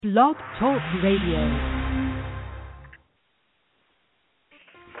Blog Talk Radio.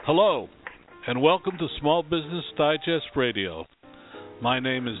 Hello, and welcome to Small Business Digest Radio. My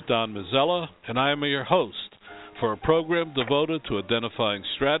name is Don Mazzella, and I am your host for a program devoted to identifying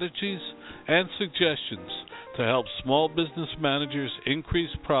strategies and suggestions to help small business managers increase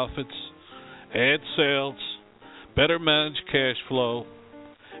profits, add sales, better manage cash flow,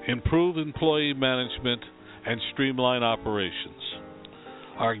 improve employee management, and streamline operations.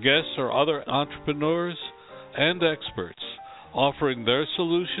 Our guests are other entrepreneurs and experts offering their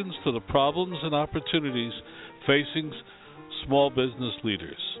solutions to the problems and opportunities facing small business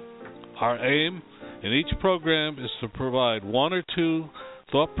leaders. Our aim in each program is to provide one or two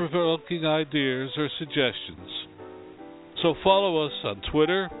thought-provoking ideas or suggestions. So follow us on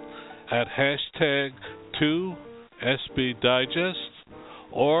Twitter at hashtag 2SBDigest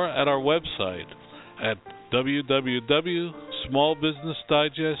or at our website at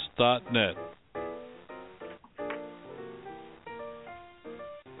www.smallbusinessdigest.net.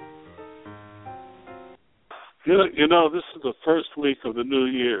 You know, this is the first week of the new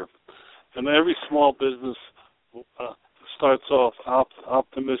year, and every small business starts off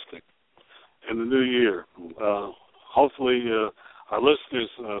optimistic in the new year. Hopefully, our listeners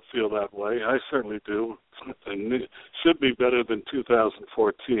feel that way. I certainly do, and it should be better than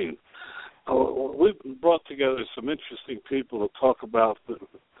 2014. We've brought together some interesting people to talk about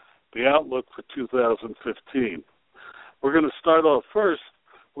the outlook for 2015. We're going to start off first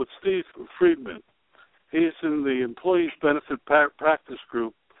with Steve Friedman. He's in the Employees Benefit Practice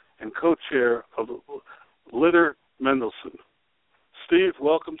Group and co-chair of Litter Mendelsohn. Steve,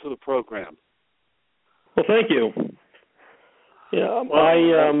 welcome to the program. Well, thank you. Yeah,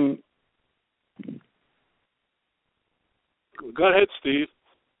 Go ahead, Steve.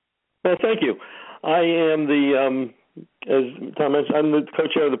 Well, thank you. I am as Tom mentioned, I'm the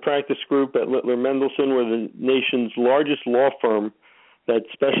co-chair of the practice group at Littler Mendelsohn. We're the nation's largest law firm that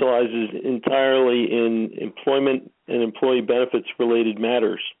specializes entirely in employment and employee benefits related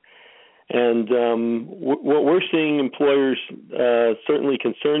matters. And what we're seeing employers certainly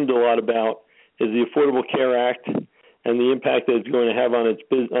concerned a lot about is the Affordable Care Act and the impact that it's going to have on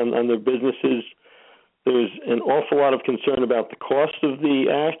on their businesses. There's an awful lot of concern about the cost of the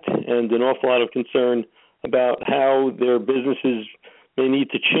act and an awful lot of concern about how their businesses may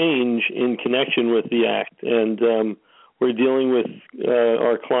need to change in connection with the act. And we're dealing with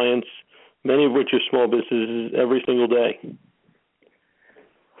our clients, many of which are small businesses, every single day.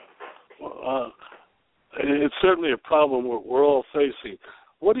 It's certainly a problem we're all facing.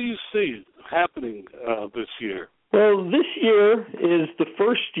 What do you see happening this year? Well, this year is the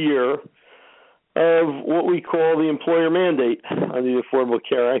first year of what we call the employer mandate under the Affordable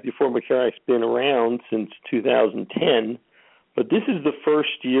Care Act. The Affordable Care Act's been around since 2010, but this is the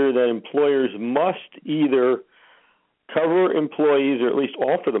first year that employers must either cover employees or at least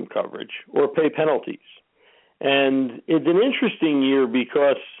offer them coverage or pay penalties. And it's an interesting year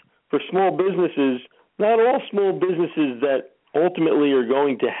because for small businesses, not all small businesses that ultimately are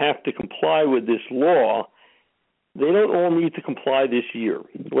going to have to comply with this law, they don't all need to comply this year.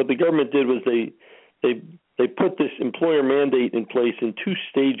 What the government did was they put this employer mandate in place in two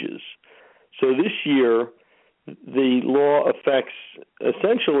stages. So this year, the law affects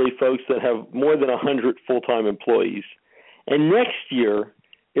essentially folks that have more than 100 full-time employees. And next year,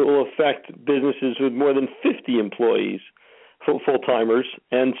 it will affect businesses with more than 50 employees, full-timers.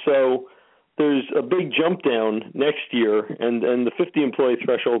 And so there's a big jump down next year, and the 50-employee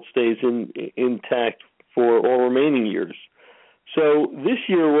threshold stays intact for all remaining years. So this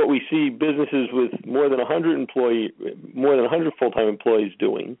year, what we see businesses with more than 100 full-time employees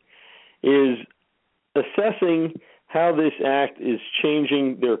doing is assessing how this act is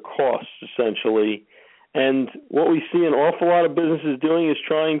changing their costs, essentially. And what we see an awful lot of businesses doing is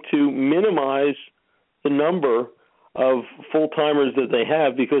trying to minimize the number of full-timers that they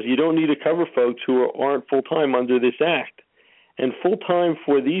have, because you don't need to cover folks who aren't full-time under this act. And full-time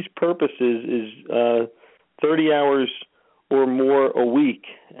for these purposes is 30 hours or more a week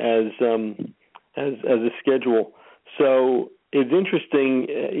as a schedule. So it's interesting.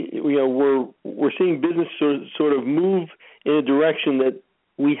 We're seeing business sort of move in a direction that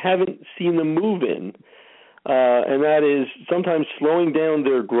we haven't seen them move in, and that is sometimes slowing down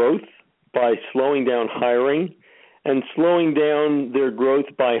their growth by slowing down hiring, and slowing down their growth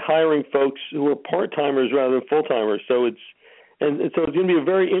by hiring folks who are part-timers rather than full-timers. So it's going to be a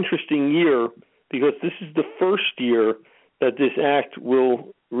very interesting year, because this is the first year that this act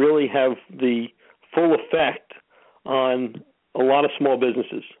will really have the full effect on a lot of small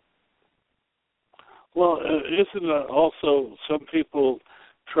businesses. Well, isn't it also some people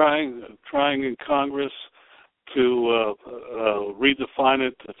trying in Congress to redefine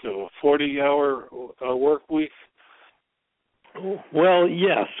it to a 40-hour work week? Well,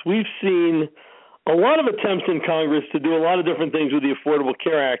 yes. We've seen a lot of attempts in Congress to do a lot of different things with the Affordable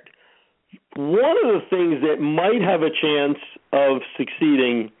Care Act. One of the things that might have a chance of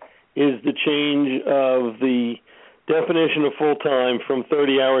succeeding is the change of the definition of full-time from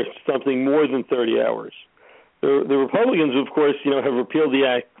 30 hours to something more than 30 hours. The Republicans, of course, have repealed the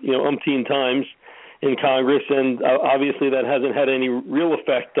act, umpteen times in Congress, and obviously that hasn't had any real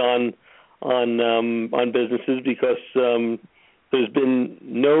effect on businesses because there's been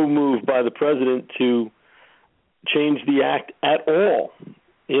no move by the president to change the act at all.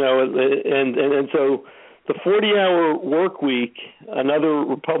 And so the 40-hour work week, another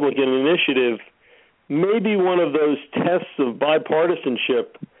Republican initiative, may be one of those tests of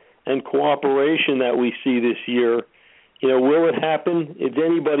bipartisanship and cooperation that we see this year. Will it happen? It's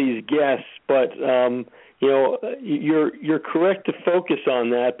anybody's guess, but you're correct to focus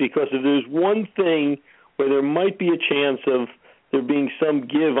on that, because if there's one thing where there might be a chance of there being some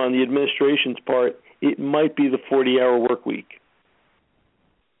give on the administration's part, it might be the 40-hour work week.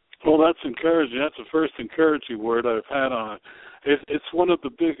 Well, that's encouraging. That's the first encouraging word I've had on it. It's one of the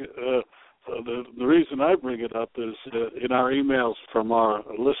big. The reason I bring it up is in our emails from our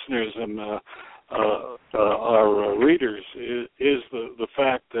listeners and our readers is the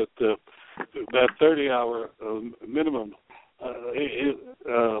fact that that 30-hour minimum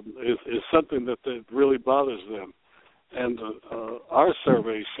is something that really bothers them, and our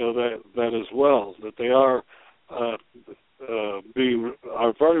surveys show that as well, that they are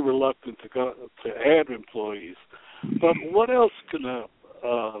very reluctant to add employees. But what else can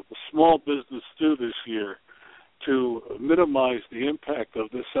a small business do this year to minimize the impact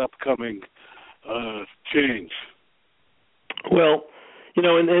of this upcoming change? Well,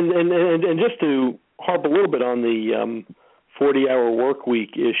 and just to harp a little bit on the 40-hour work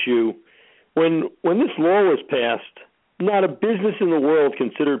week issue, when this law was passed, not a business in the world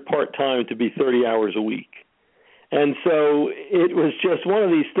considered part-time to be 30 hours a week. And so it was just one of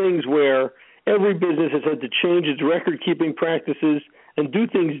these things where every business has had to change its record-keeping practices and do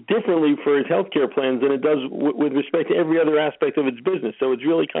things differently for its healthcare plans than it does with respect to every other aspect of its business. So it's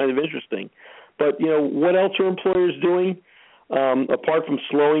really kind of interesting. But, what else are employers doing? Apart from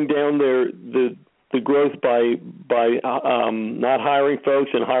slowing down the growth by not hiring folks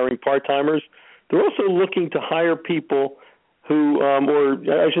and hiring part-timers, they're also looking to hire people who, or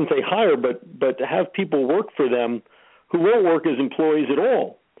I shouldn't say hire, but to have people work for them who won't work as employees at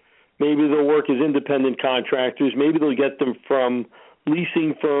all. Maybe they'll work as independent contractors. Maybe they'll get them from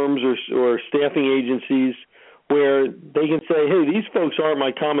leasing firms or staffing agencies where they can say, hey, these folks aren't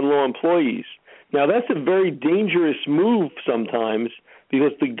my common law employees. Now, that's a very dangerous move sometimes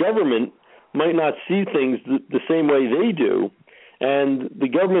because the government might not see things the same way they do. And the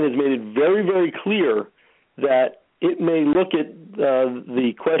government has made it very, very clear that it may look at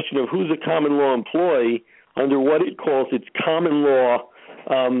the question of who's a common law employee under what it calls its common law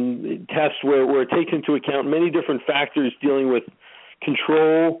test, where it takes into account many different factors dealing with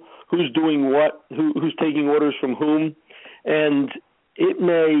control, who's doing what, who's taking orders from whom, and it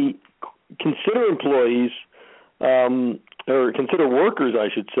may consider employees, or consider workers, I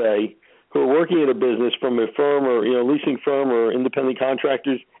should say, who are working at a business from a firm or leasing firm or independent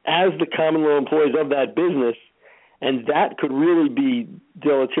contractors as the common law employees of that business, and that could really be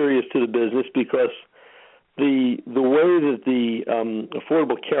deleterious to the business because the way that the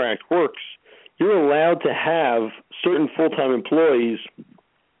Affordable Care Act works, you're allowed to have certain full-time employees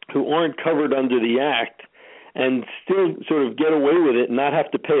who aren't covered under the Act and still sort of get away with it and not have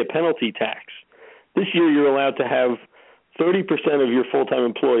to pay a penalty tax. This year you're allowed to have 30% of your full-time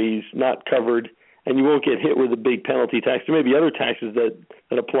employees not covered, and you won't get hit with a big penalty tax. There may be other taxes that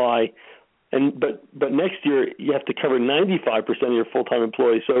apply, but next year you have to cover 95% of your full-time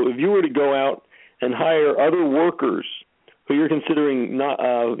employees. So if you were to go out and hire other workers who you're considering not,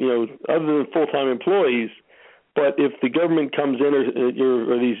 other than full-time employees, but if the government comes in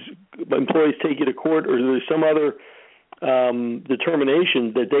or these employees take you to court or there's some other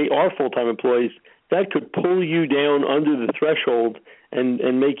determination that they are full-time employees, that could pull you down under the threshold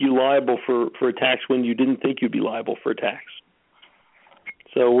and make you liable for a tax when you didn't think you'd be liable for a tax.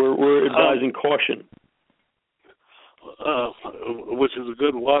 So we're advising caution. Which is a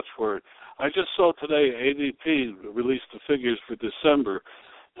good watchword. I just saw today ADP released the figures for December,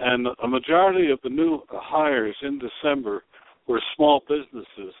 and a majority of the new hires in December were small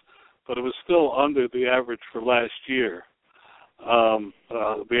businesses, but it was still under the average for last year,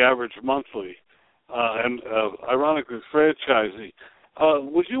 the average monthly. And ironically, franchising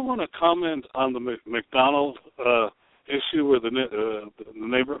Would you want to comment on the McDonald's issue where the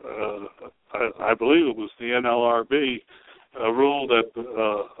neighbor, I believe it was the NLRB, ruled that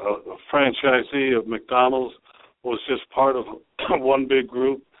a franchisee of McDonald's was just part of one big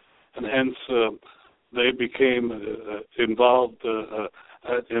group, and hence they became involved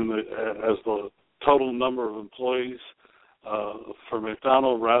as the total number of employees for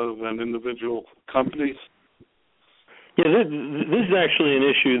McDonald's rather than individual companies? Yeah, this is actually an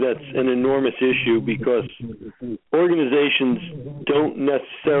issue that's an enormous issue because organizations don't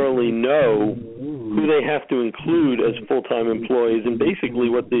necessarily know who they have to include as full-time employees. And basically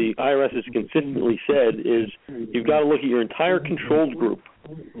what the IRS has consistently said is you've got to look at your entire controlled group.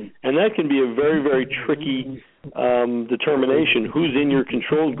 And that can be a very, very tricky determination, who's in your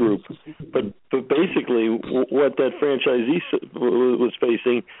controlled group. But basically what that franchisee was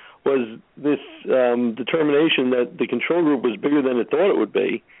facing was this determination that the control group was bigger than it thought it would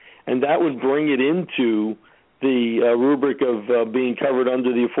be, and that would bring it into the rubric of being covered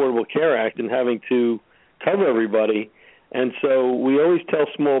under the Affordable Care Act and having to cover everybody. And so we always tell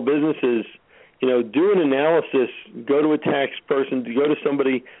small businesses, do an analysis, go to a tax person, go to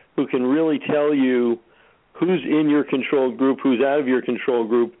somebody who can really tell you who's in your control group, who's out of your control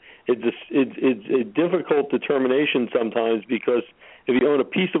group. It's a difficult determination sometimes because if you own a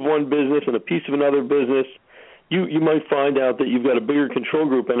piece of one business and a piece of another business, you might find out that you've got a bigger control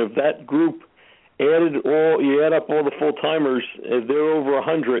group, and if that group you add up all the full-timers, if they're over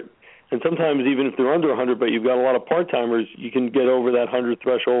 100, and sometimes even if they're under 100, but you've got a lot of part-timers, you can get over that 100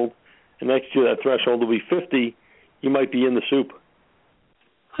 threshold, and next year that threshold will be 50, you might be in the soup.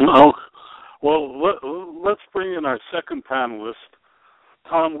 Oh, well, let's bring in our second panelist,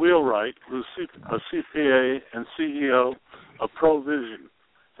 Tom Wheelwright, who's a CPA and CEO of Provision,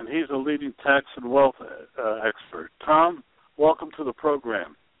 and he's a leading tax and wealth expert. Tom, welcome to the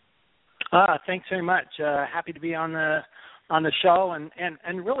program. Thanks very much. Happy to be on the show,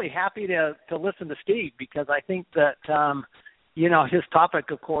 and really happy to listen to Steve, because I think that his topic,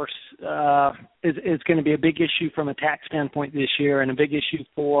 of course, is going to be a big issue from a tax standpoint this year, and a big issue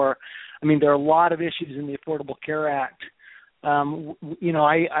there are a lot of issues in the Affordable Care Act.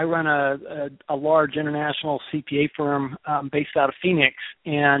 I run a large international CPA firm based out of Phoenix,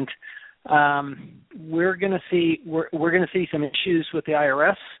 and we're going to see some issues with the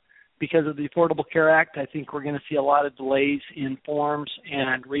IRS because of the Affordable Care Act. I think we're going to see a lot of delays in forms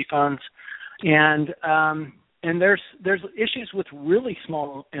and refunds, and there's issues with really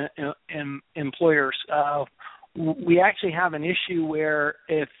small employers. We actually have an issue where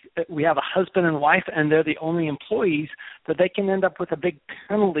if we have a husband and wife and they're the only employees, that they can end up with a big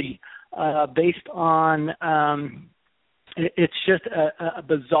penalty based on it's just a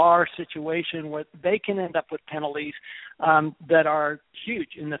bizarre situation where they can end up with penalties that are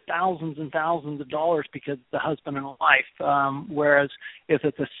huge, in the thousands and thousands of dollars, because the husband and wife, whereas if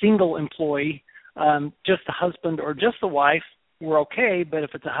it's a single employee, just the husband or just the wife, we're okay, but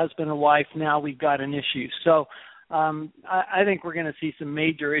if it's a husband and wife, now we've got an issue. So I think we're going to see some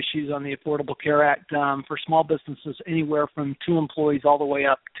major issues on the Affordable Care Act for small businesses, anywhere from 2 employees all the way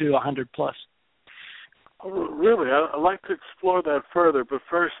up to 100 plus. Really, I'd like to explore that further, but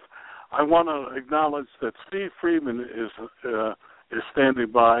first I want to acknowledge that Steve Freeman is standing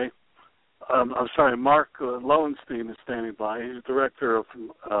by. Mark Lowenstein is standing by. He's director of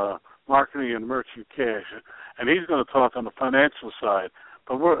marketing and merchant cash, and he's going to talk on the financial side.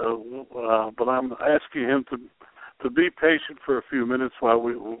 But I'm asking him to be patient for a few minutes while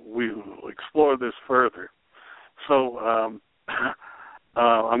we explore this further. So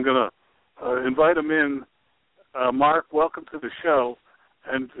I'm going to invite him in. Mark, welcome to the show,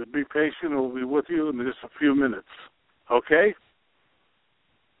 and be patient. We'll be with you in just a few minutes. Okay?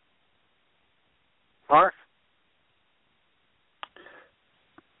 Mark?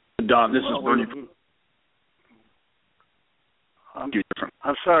 Don, this is Bernie.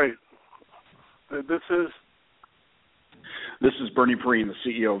 I'm sorry. This is Bernie Perrine, the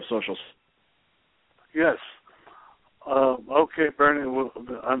CEO of Social. Yes. Okay, Bernie. Well,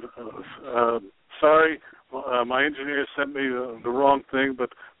 I'm sorry. My engineer sent me the wrong thing,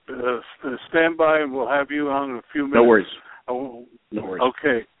 but stand by and we'll have you on in a few minutes. No worries. No worries.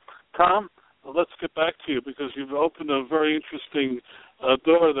 Okay. Tom, let's get back to you, because you've opened a very interesting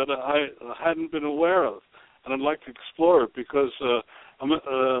door that I hadn't been aware of, and I'd like to explore it, because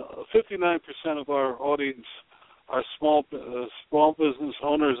 59% of our audience are small business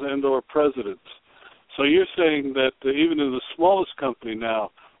owners and or presidents. So you're saying that even in the smallest company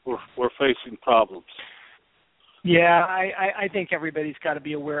now, we're facing problems. Yeah, I think everybody's got to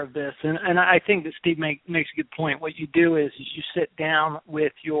be aware of this, and I think that Steve makes a good point. What you do is you sit down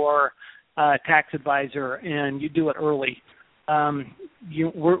with your tax advisor and you do it early.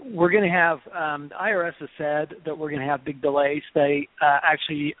 We're going to have the IRS has said that we're going to have big delays. They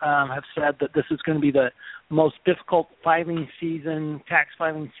actually have said that this is going to be the most difficult tax filing season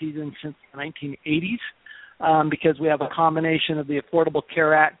since the 1980s, because we have a combination of the Affordable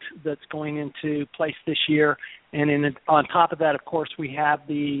Care Act that's going into place this year, and on top of that, of course, we have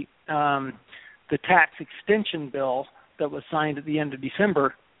the tax extension bill that was signed at the end of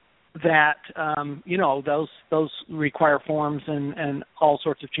December. That those require forms and all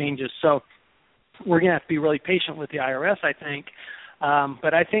sorts of changes. So we're going to have to be really patient with the IRS, I think.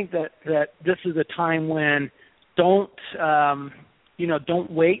 But I think that this is a time when don't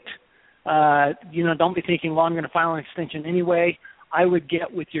wait. Don't be thinking, well, I'm going to file an extension anyway. I would get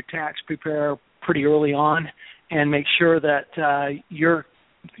with your tax preparer pretty early on and make sure that you're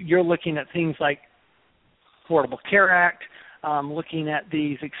looking at things like Affordable Care Act. Looking at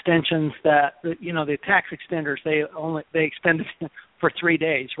these extensions that the tax extenders they extended for 3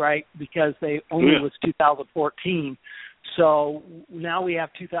 days, right? Because they only was 2014. So now we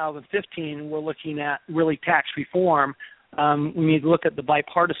have 2015. We're looking at really tax reform. We need to look at the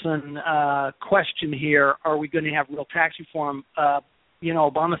bipartisan question here. Are we going to have real tax reform?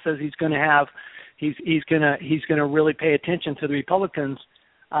 Obama says he's going to really pay attention to the Republicans.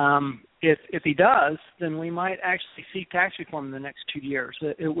 If he does, then we might actually see tax reform in the next 2 years.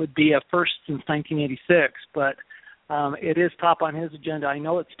 It would be a first since 1986, but it is top on his agenda. I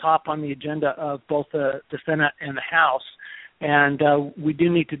know it's top on the agenda of both the Senate and the House, and we do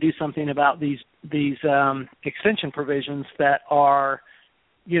need to do something about these extension provisions that are,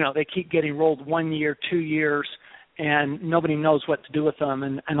 they keep getting rolled 1 year, 2 years, and nobody knows what to do with them.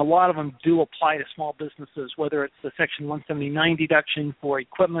 And a lot of them do apply to small businesses, whether it's the Section 179 deduction for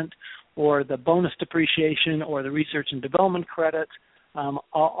equipment or the bonus depreciation or the research and development credit.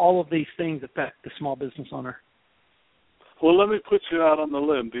 All of these things affect the small business owner. Well, let me put you out on the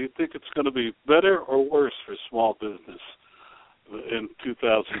limb. Do you think it's going to be better or worse for small business in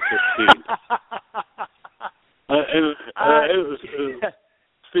 2015?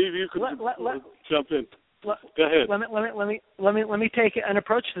 Steve, you can jump in. Go ahead. Let me take an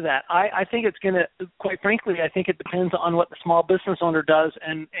approach to that. I think it's going to, quite frankly, I think it depends on what the small business owner does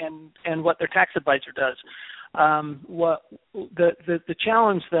and what their tax advisor does. What the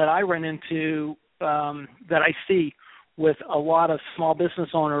challenge that I run into that I see with a lot of small business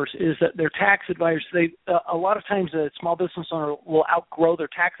owners is that their tax advisors, a lot of times a small business owner will outgrow their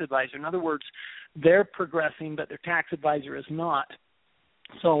tax advisor. In other words, they're progressing, but their tax advisor is not.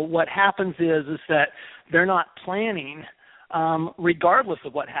 So what happens is that they're not planning regardless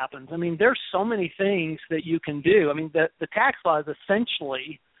of what happens. I mean, there's so many things that you can do. I mean, the tax law is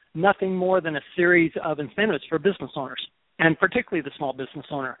essentially nothing more than a series of incentives for business owners, and particularly the small business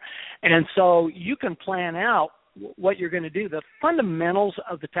owner. And so you can plan out what you're going to do. The fundamentals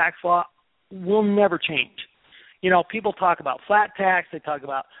of the tax law will never change. People talk about flat tax. They talk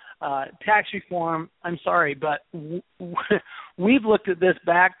about tax reform. I'm sorry, but we've looked at this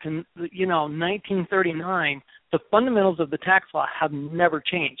back to 1939. The fundamentals of the tax law have never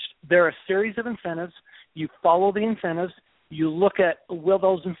changed. There are a series of incentives. You follow the incentives. You look at, will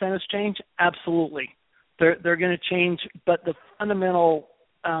those incentives change? Absolutely, they're going to change. But the fundamental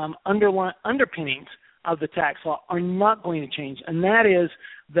underpinnings of the tax law are not going to change, and that is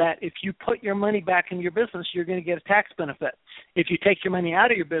that if you put your money back into your business, you're going to get a tax benefit. If you take your money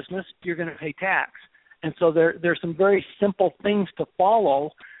out of your business, you're going to pay tax. And so there's some very simple things to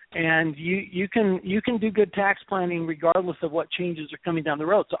follow, and you can do good tax planning regardless of what changes are coming down the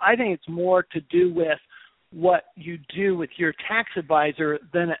road. So I think it's more to do with what you do with your tax advisor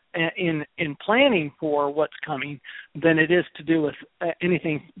than in planning for what's coming than it is to do with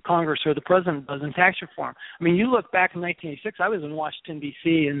anything Congress or the president does in tax reform. I mean, you look back in 1986, I was in Washington,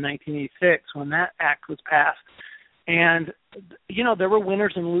 D.C. in 1986 when that act was passed. And, there were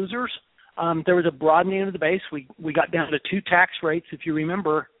winners and losers. There was a broadening of the base. We got down to 2 tax rates, if you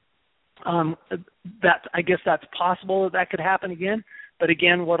remember. I guess that's possible that could happen again. But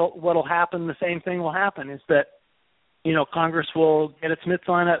again, what'll happen? The same thing will happen: is that Congress will get its mitts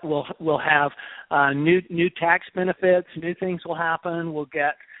on it. We'll have new tax benefits. New things will happen. We'll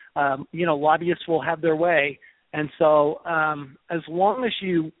get lobbyists will have their way. And so as long as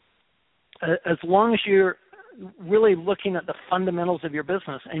you're really looking at the fundamentals of your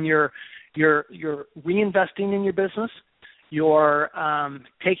business and you're reinvesting in your business, you're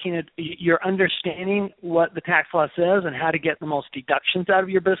you're understanding what the tax law says and how to get the most deductions out of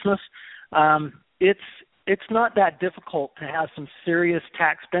your business, it's not that difficult to have some serious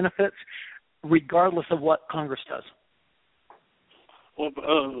tax benefits, regardless of what Congress does. Well,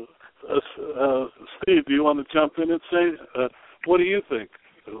 Steve, do you want to jump in and say, what do you think?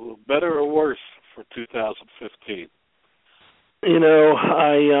 Better or worse for 2015? You know,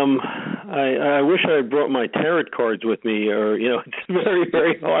 I wish I had brought my tarot cards with me, or it's very,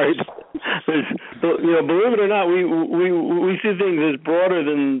 very hard. Believe it or not, we see things as broader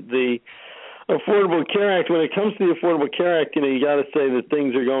than the Affordable Care Act. When it comes to the Affordable Care Act, you got to say that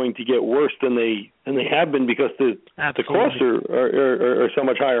things are going to get worse than they have been because the costs are so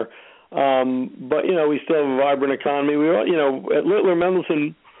much higher. But we still have a vibrant economy. We at Littler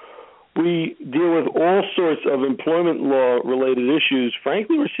Mendelson, we deal with all sorts of employment law related issues.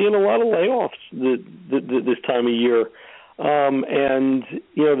 Frankly, we're seeing a lot of layoffs this time of year. And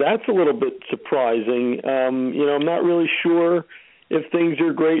that's a little bit surprising. I'm not really sure if things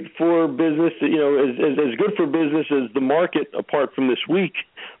are great for business, as good for business as the market, apart from this week,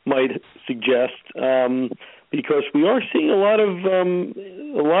 might suggest, because we are seeing a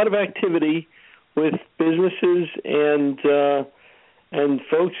lot of activity with businesses and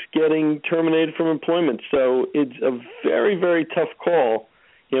folks getting terminated from employment. So it's a very, very tough call.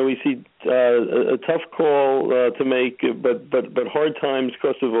 We see a tough call to make, but hard times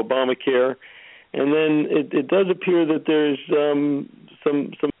because of Obamacare. And then it does appear that there's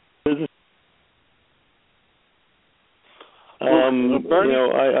some business.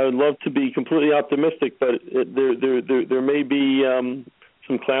 I would love to be completely optimistic, but there may be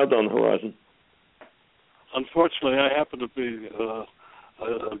some clouds on the horizon. Unfortunately, I happen to be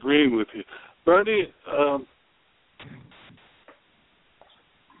agreeing with you, Bernie.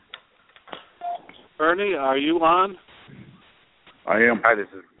 Bernie, are you on? I am. Hi, this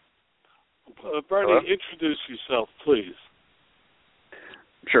is Bernie. Hello? Introduce yourself, please.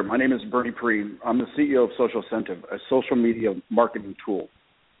 Sure. My name is Bernie Preem. I'm the CEO of Social Incentive, a social media marketing tool.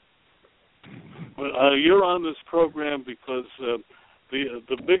 Well, you're on this program because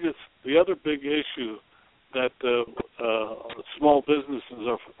the other big issue that small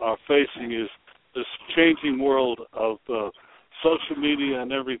businesses are facing is this changing world of social media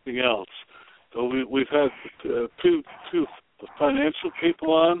and everything else. So we've had two financial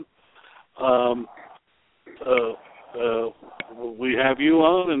people on. We have you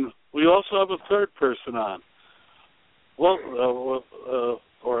on, and we also have a third person on. Well,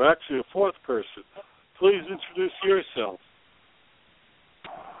 or actually a fourth person. Please introduce yourself.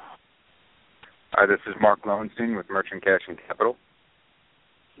 Hi, this is Mark Lowenstein with Merchant Cash and Capital.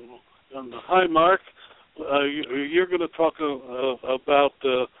 Hi, Mark. You're going to talk about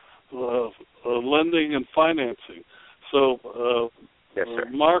lending and financing. So, yes, sir.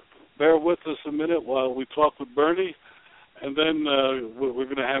 Mark, bear with us a minute while we talk with Bernie, and then we're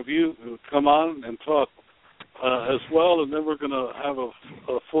going to have you come on and talk as well, and then we're going to have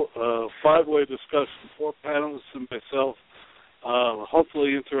a five-way discussion, 4 panelists and myself,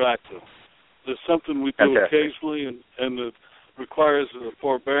 hopefully interactive. There's something we do occasionally, and it requires a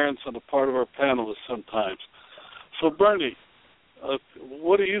forbearance on the part of our panelists sometimes. So, Bernie,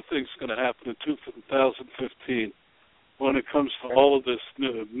 what do you think is going to happen in 2015 when it comes to all of this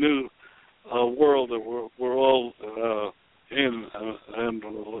new world that we're all in? And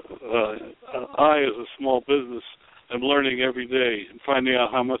I, as a small business, am learning every day and finding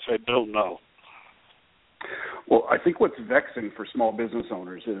out how much I don't know. Well, I think what's vexing for small business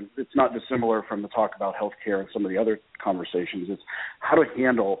owners, and it's not dissimilar from the talk about healthcare and some of the other conversations, is how to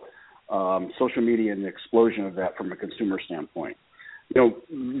handle social media and the explosion of that from a consumer standpoint.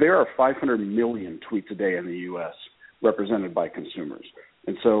 There are 500 million tweets a day in the U.S. represented by consumers.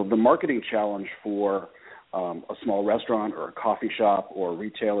 And so the marketing challenge for a small restaurant or a coffee shop or a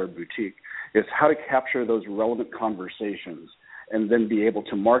retailer boutique is how to capture those relevant conversations and then be able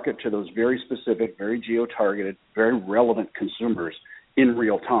to market to those very specific, very geo-targeted, very relevant consumers in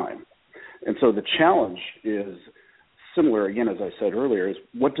real time. And so the challenge is similar, again, as I said earlier, is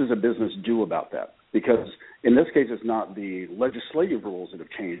what does a business do about that? Because in this case, it's not the legislative rules that have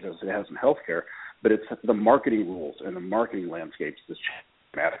changed as it has in healthcare, but it's the marketing rules and the marketing landscapes that's changed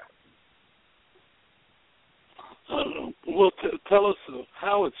dramatically. Well, tell us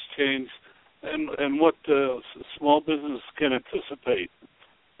how it's changed and what small business can anticipate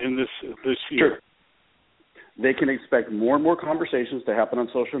in this year. Sure. They can expect more and more conversations to happen on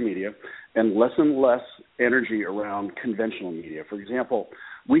social media and less energy around conventional media. For example,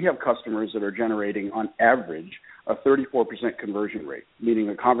 we have customers that are generating, on average, a 34% conversion rate, meaning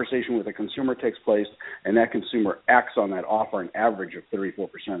a conversation with a consumer takes place and that consumer acts on that offer an average of 34%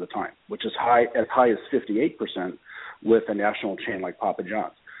 of the time, which is as high as 58% with a national chain like Papa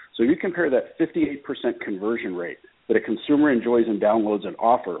John's. So if you compare that 58% conversion rate that a consumer enjoys and downloads an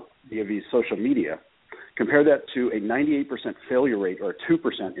offer via social media, compare that to a 98% failure rate or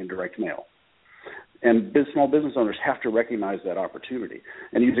 2% in direct mail. And small business owners have to recognize that opportunity.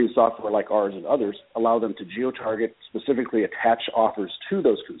 And using software like ours and others allow them to geo-target, specifically attach offers to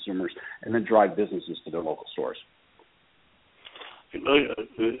those consumers, and then drive businesses to their local stores.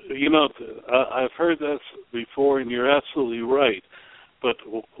 I've heard that before, and you're absolutely right. But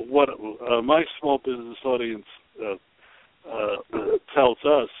what my small business audience tells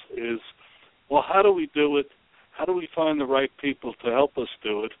us is, well, how do we do it? How do we find the right people to help us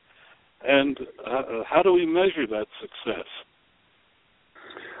do it? And how do we measure that success?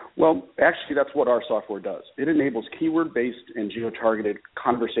 Well, actually, that's what our software does. It enables keyword-based and geo-targeted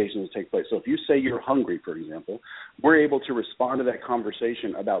conversations to take place. So if you say you're hungry, for example, we're able to respond to that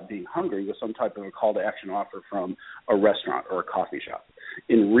conversation about being hungry with some type of a call-to-action offer from a restaurant or a coffee shop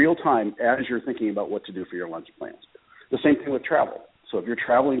in real time as you're thinking about what to do for your lunch plans. The same thing with travel. So if you're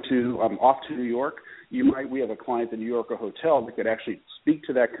traveling off to New York, we have a client at the New Yorker Hotel that could actually speak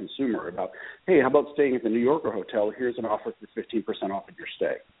to that consumer about, hey, how about staying at the New Yorker Hotel? Here's an offer for 15% off of your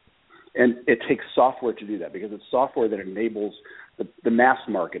stay. And it takes software to do that because it's software that enables the mass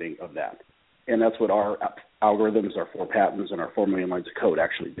marketing of that. And that's what our algorithms, our 4 patents, and our 4 million lines of code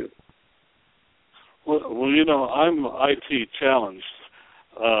actually do. Well, I'm IT challenged.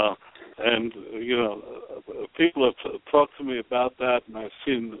 And, people have talked to me about that, and I've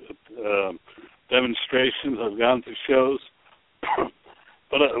seen demonstrations. I've gone to shows.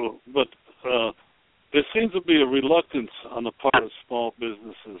 but there seems to be a reluctance on the part of small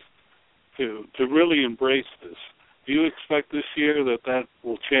businesses to really embrace this. Do you expect this year that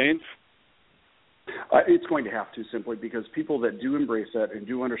will change? It's going to have to, simply because people that do embrace that and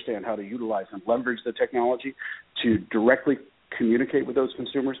do understand how to utilize and leverage the technology to directly communicate with those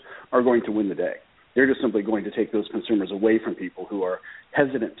consumers are going to win the day. They're just simply going to take those consumers away from people who are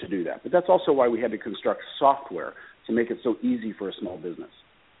hesitant to do that. But that's also why we had to construct software to make it so easy for a small business.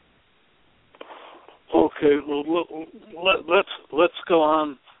 Okay, well, let's go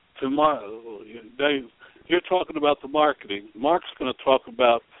on to you're talking about the marketing. Mark's going to talk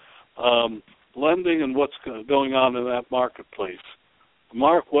about lending and what's going on in that marketplace.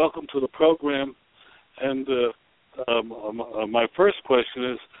 Mark, welcome to the program. And my first question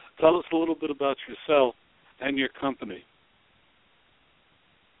is, tell us a little bit about yourself and your company.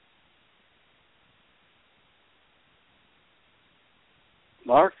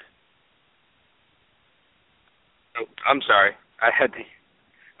 Mark? Oh, I'm sorry. I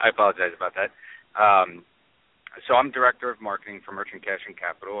apologize about that. So I'm Director of Marketing for Merchant Cash and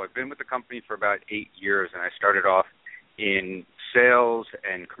Capital. I've been with the company for about 8 years, and I started off in sales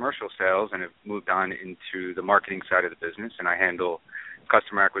and commercial sales and have moved on into the marketing side of the business, and I handle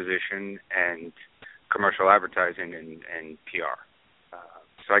customer acquisition and commercial advertising and PR.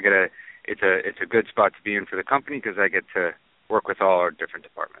 So it's a good spot to be in for the company because I get to work with all our different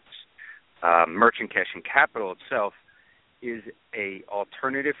departments. Merchant Cash and Capital itself is a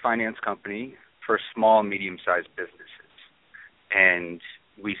alternative finance company for small and medium-sized businesses, and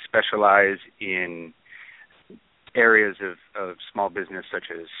we specialize in areas of small business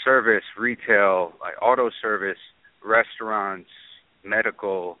such as service, retail, auto service, restaurants,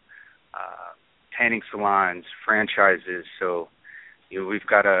 medical, tanning salons, franchises. So we've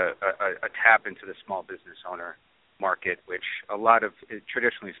got a tap into the small business owner market, which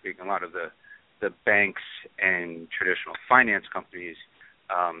traditionally speaking, a lot of the banks and traditional finance companies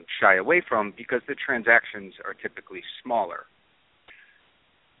shy away from because the transactions are typically smaller.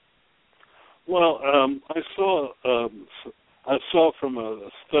 Well, I saw from a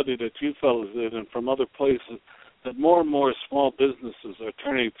study that you fellows did and from other places that more and more small businesses are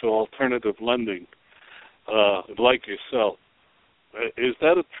turning to alternative lending, like yourself. Is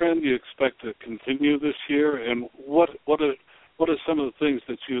that a trend you expect to continue this year? And what are some of the things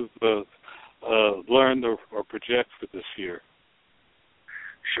that you've learned or project for this year?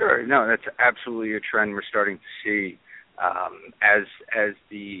 Sure. No, that's absolutely a trend we're starting to see. As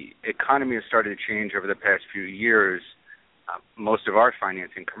the economy has started to change over the past few years, most of our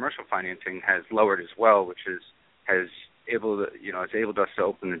financing, commercial financing, has lowered as well, which has enabled us to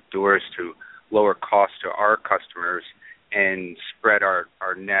open the doors to lower costs to our customers and spread our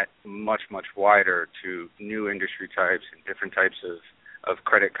net much, much wider to new industry types and different types of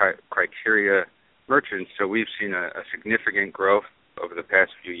credit criteria merchants. So we've seen a significant growth over the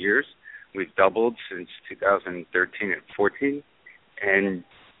past few years. We've doubled since 2013 and 14. And,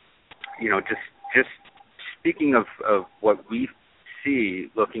 just speaking of what we see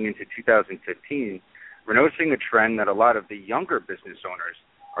looking into 2015, we're noticing a trend that a lot of the younger business owners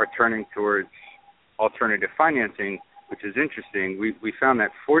are turning towards alternative financing, which is interesting. We found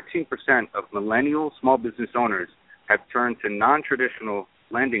that 14% of millennial small business owners have turned to non-traditional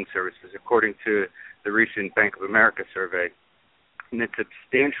lending services, according to the recent Bank of America survey, and it's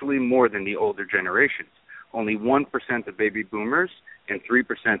substantially more than the older generations. Only 1% of baby boomers and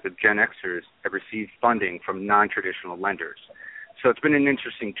 3% of Gen Xers have received funding from non-traditional lenders. So it's been an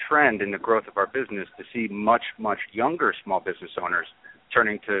interesting trend in the growth of our business to see much, much younger small business owners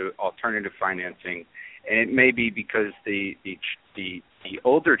turning to alternative financing. And it may be because the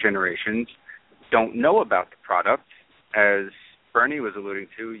older generations don't know about the product, as Bernie was alluding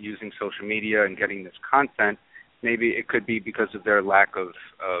to, using social media and getting this content. Maybe it could be because of their lack of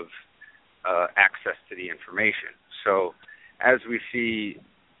access to the information. So as we see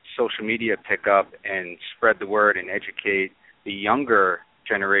social media pick up and spread the word and educate the younger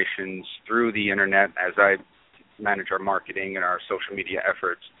generations through the internet, as I manage our marketing and our social media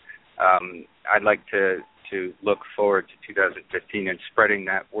efforts, I'd like to look forward to 2015 and spreading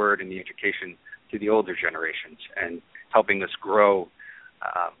that word and the education to the older generations and helping us grow,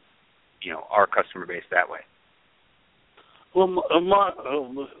 our customer base that way. Well, Mark,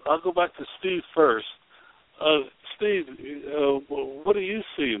 I'll go back to Steve first. Steve, what do you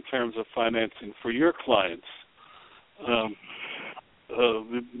see in terms of financing for your clients?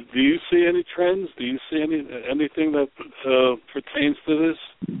 Do you see any trends? Do you see anything that pertains to this?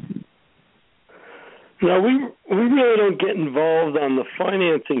 No, we really don't get involved on the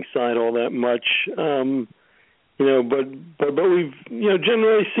financing side all that much, but we've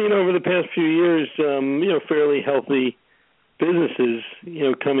generally seen over the past few years, fairly healthy businesses,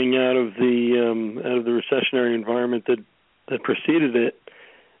 coming out of the recessionary environment that preceded it,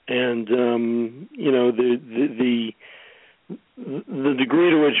 and the degree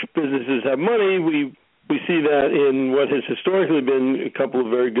to which businesses have money, we see that in what has historically been a couple of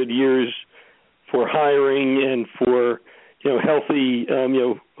very good years for hiring and for healthy,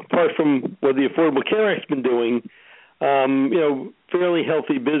 apart from what the Affordable Care Act's been doing, fairly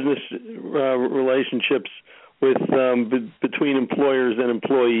healthy business relationships with between employers and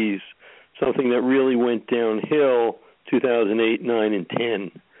employees, something that really went downhill 2008, 9, and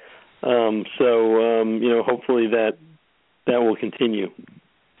 10. Hopefully that will continue.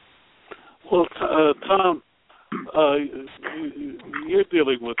 Well, Tom, you're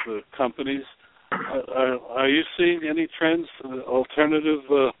dealing with the companies. Are you seeing any trends for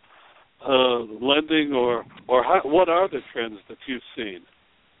alternative lending, or what are the trends that you've seen?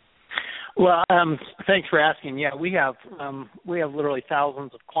 Well, thanks for asking. Yeah, we have literally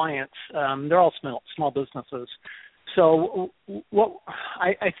thousands of clients. They're all small businesses. So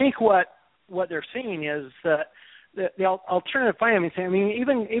I think what they're seeing is that the alternative financing. I mean,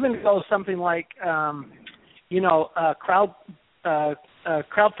 even goes something like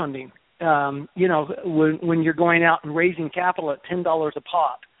crowdfunding. When you're going out and raising capital at $10 a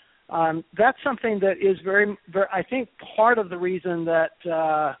pop. That's something that is very, very, I think part of the reason that,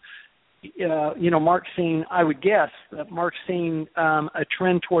 Mark's seeing, I would guess, that Mark's seeing a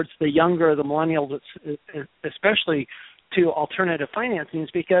trend towards the millennials, especially to alternative financing,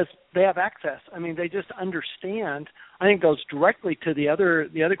 is because they have access. I mean, they just understand. I think it goes directly to the other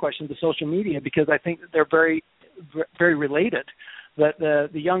question, the social media, because I think that they're very, very related. That the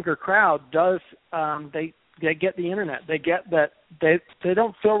younger crowd does, they get the internet. They get that they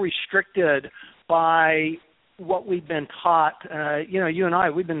don't feel restricted by what we've been taught. You and I,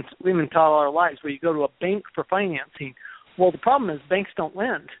 we've been taught all our lives where you go to a bank for financing. Well, the problem is banks don't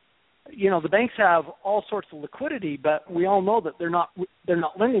lend. The banks have all sorts of liquidity, but we all know that they're not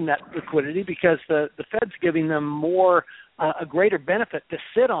lending that liquidity because the Fed's giving them more a greater benefit to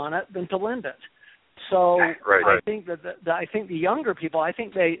sit on it than to lend it. So right. I think I think the younger people, I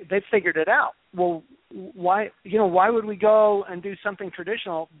think they've figured it out. Well, why would we go and do something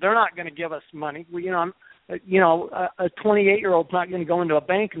traditional? They're not going to give us money. A 28-year-old's not going to go into a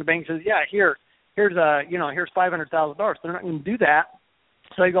bank and the bank says, yeah, here's $500,000. They're not going to do that.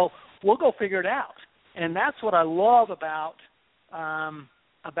 So they go, we'll go figure it out. And that's what I love about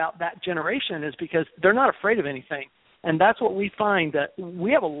that generation, is because they're not afraid of anything. And that's what we find, that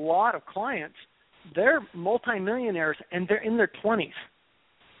we have a lot of clients. They're multimillionaires, and they're in their 20s.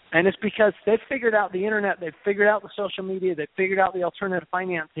 And it's because they've figured out the internet, they've figured out the social media, they've figured out the alternative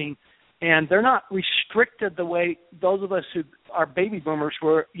financing, and they're not restricted the way those of us who are baby boomers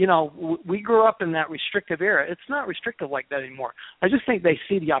were. We grew up in that restrictive era. It's not restrictive like that anymore. I just think they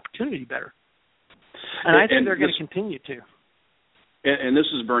see the opportunity better. And I think they're going to continue to. And this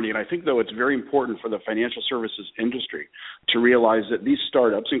is Bernie, and I think, though, it's very important for the financial services industry to realize that these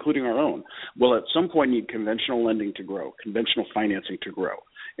startups, including our own, will at some point need conventional lending to grow, conventional financing to grow.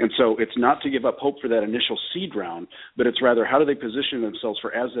 And so it's not to give up hope for that initial seed round, but it's rather how do they position themselves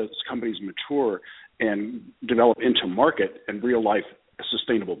for as those companies mature and develop into market and real life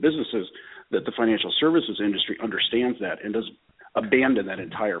sustainable businesses, that the financial services industry understands that and does abandon that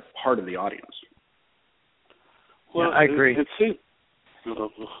entire part of the audience. Well, yeah, I agree.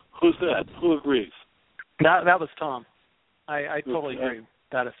 Who's that? Who agrees? That was Tom. I totally agree with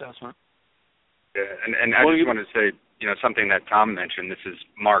that assessment. Yeah, and I just want to say, something that Tom mentioned. This is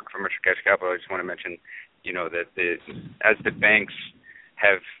Mark from Merchant Cash Capital. I just want to mention, that as the banks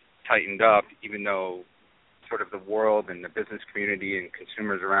have tightened up, even though sort of the world and the business community and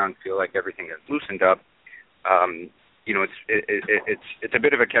consumers around feel like everything has loosened up, it's a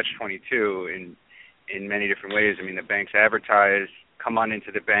bit of a catch-22 in many different ways. I mean, the banks advertise, come on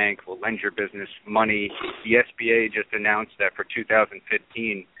into the bank, we'll lend your business money. The SBA just announced that for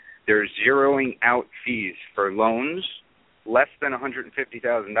 2015, they're zeroing out fees for loans less than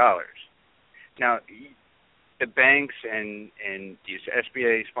 $150,000. Now, the banks and these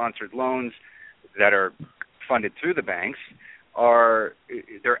SBA-sponsored loans that are funded through the banks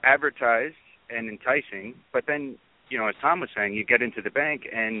they're advertised and enticing, but then, as Tom was saying, you get into the bank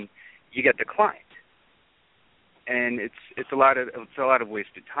and you get declined. And it's a lot of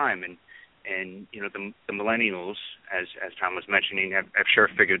wasted time, and the millennials, as Tom was mentioning, have sure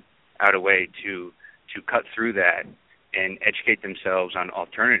figured out a way to cut through that and educate themselves on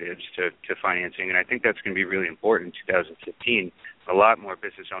alternatives to financing, and I think that's going to be really important in 2015. A lot more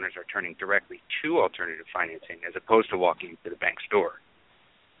business owners are turning directly to alternative financing as opposed to walking to the bank's door.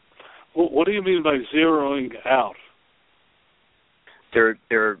 Well, what do you mean by zeroing out?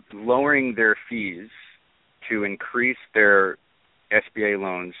 They're lowering their fees to increase their SBA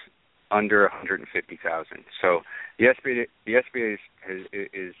loans under $150,000. So the SBA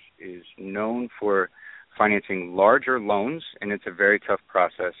is known for financing larger loans, and it's a very tough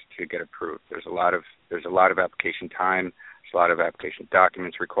process to get approved. There's a lot of application time. There's a lot of application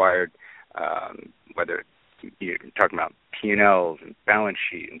documents required. Whether you're talking about P&Ls and balance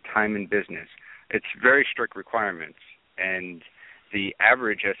sheet and time in business, it's very strict requirements, and the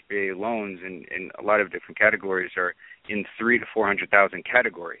average SBA loans in a lot of different categories are in $300,000 to $400,000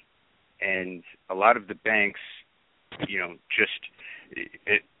 category, and a lot of the banks,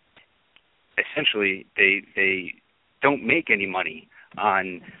 essentially they don't make any money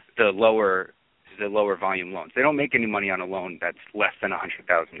on the lower volume loans. They don't make any money on a loan that's less than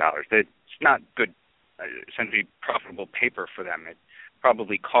 $100,000. It's not good, essentially profitable paper for them. It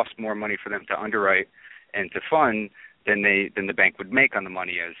probably costs more money for them to underwrite and to fund than the bank would make on the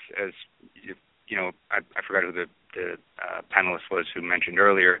money. As I forgot who the panelist was who mentioned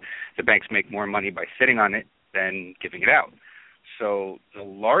earlier, the banks make more money by sitting on it than giving it out. So the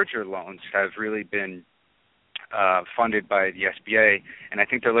larger loans have really been funded by the SBA, and I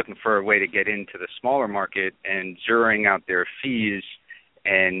think they're looking for a way to get into the smaller market and zeroing out their fees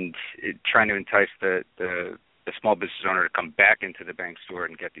and trying to entice the small business owner to come back into the bank store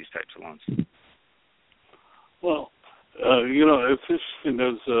and get these types of loans. Well, it's interesting.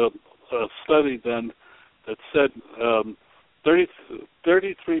 There's a study done that said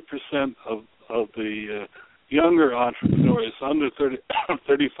 33% of the younger entrepreneurs under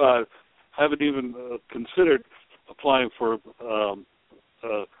 35 haven't even considered applying for. I'm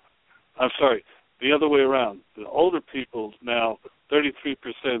sorry, the other way around. The older people now,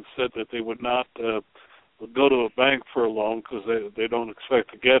 33% said that they would not go to a bank for a loan because they don't expect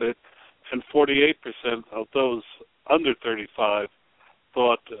to get it, and 48% of those under 35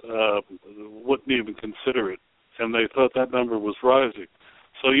 thought wouldn't even consider it, and they thought that number was rising.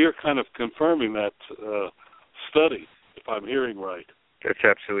 So you're kind of confirming that study, if I'm hearing right. That's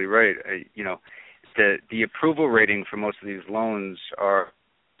absolutely right. The approval rating for most of these loans are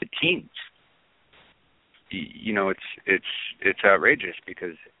the teens. It's outrageous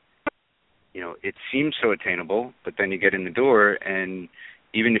because it seems so attainable, but then you get in the door, and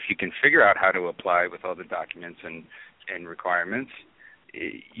even if you can figure out how to apply with all the documents and requirements,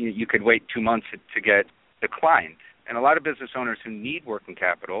 you could wait 2 months to get declined. And a lot of business owners who need working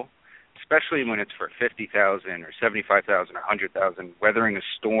capital, especially when it's for $50,000 or $75,000 or $100,000, weathering a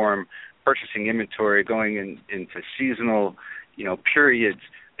storm, purchasing inventory, going into seasonal, periods,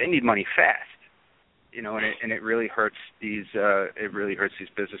 they need money fast. And it really hurts these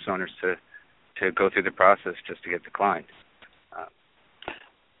business owners to go through the process just to get declined.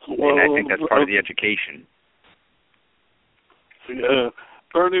 And I think that's part of the education.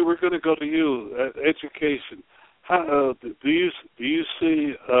 Bernie, we're going to go to you. Education. How do you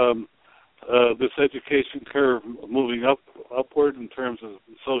see this education curve moving upward in terms of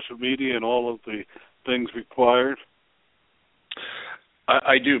social media and all of the things required?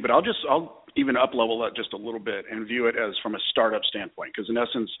 I do, but I'll even up-level that just a little bit and view it as from a startup standpoint, because in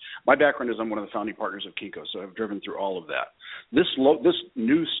essence, my background is I'm one of the founding partners of Kinko, so I've driven through all of that. This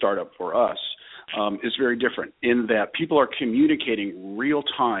new startup for us is very different in that people are communicating real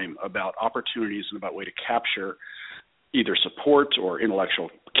time about opportunities and about way to capture either support or intellectual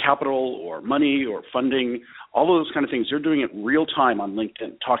capital or money or funding, all of those kind of things. They're doing it real time on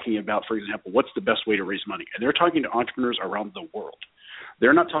LinkedIn, talking about, for example, what's the best way to raise money. And they're talking to entrepreneurs around the world.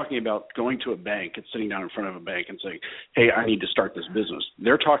 They're not talking about going to a bank and sitting down in front of a bank and saying, hey, I need to start this business.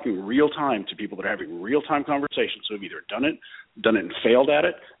 They're talking real time to people that are having real time conversations who have either done it and failed at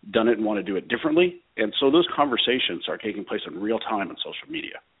it, done it and want to do it differently. And so those conversations are taking place in real time on social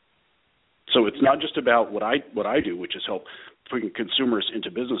media. So it's not just about what I do, which is help bring consumers into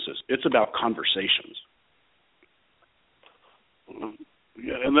businesses. It's about conversations.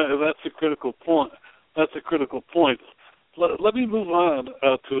 Yeah, and that's a critical point. Let me move on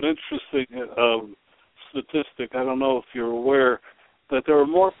to an interesting statistic. I don't know if you're aware that there were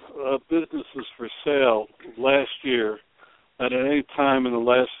more businesses for sale last year than at any time in the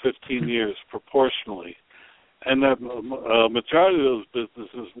last 15 years, proportionally. And that majority of those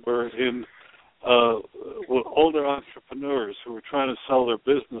businesses were in older entrepreneurs who were trying to sell their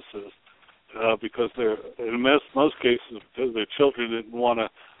businesses because in most cases, their children didn't want to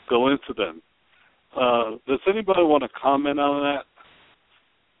go into them. Does anybody want to comment on that?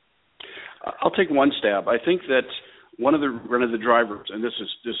 I'll take one stab. I think that one of the drivers, and this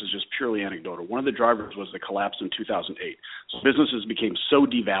is just purely anecdotal, one of the drivers was the collapse in 2008. So businesses became so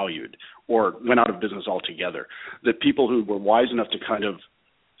devalued or went out of business altogether that people who were wise enough to kind of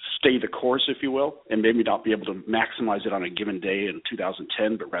stay the course, if you will, and maybe not be able to maximize it on a given day in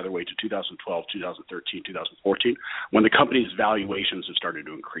 2010, but rather wait to 2012, 2013, 2014, when the company's valuations have started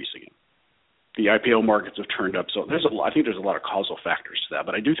to increase again. The IPO markets have turned up, so I think there's a lot of causal factors to that,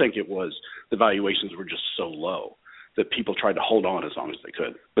 but I do think it was the valuations were just so low that people tried to hold on as long as they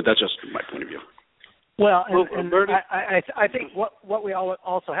could. But that's just my point of view. Well, and I think what we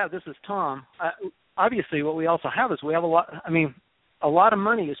also have, this is Tom, obviously what we also have is we have a lot of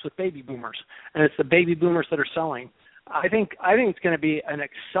money is with baby boomers, and it's the baby boomers that are selling. I think it's going to be an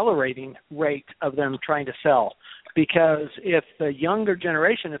accelerating rate of them trying to sell, because if the younger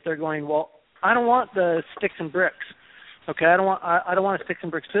generation, if they're going, well, I don't want the sticks and bricks. Okay, I don't want a sticks and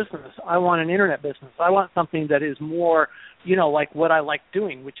bricks business. I want an internet business. I want something that is more, like what I like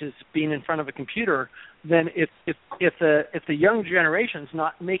doing, which is being in front of a computer. Then if the young generation's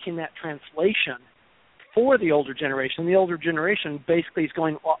not making that translation for the older generation basically is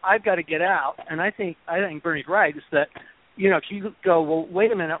going, well, I've got to get out. And I think Bernie's right, is that, if you go, well,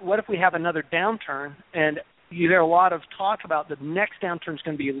 wait a minute, what if we have another downturn? And you hear a lot of talk about the next downturn is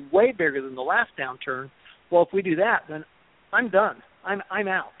going to be way bigger than the last downturn. Well, if we do that, then I'm done. I'm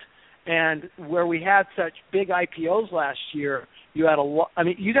out. And where we had such big IPOs last year, you had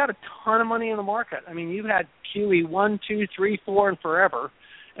you got a ton of money in the market. You've had QE 1, 2, 3, 4, and forever.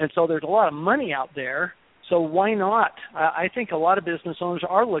 And so there's a lot of money out there. So why not? I think a lot of business owners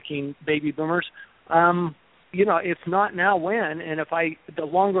are looking, baby boomers. If not now, when? And the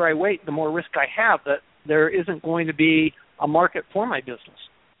longer I wait, the more risk I have that there isn't going to be a market for my business.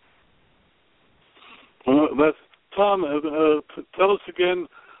 Tom, tell us again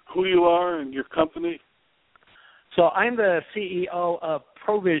who you are and your company. So I'm the CEO of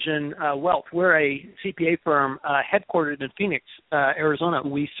Provision Wealth. We're a CPA firm headquartered in Phoenix, Arizona.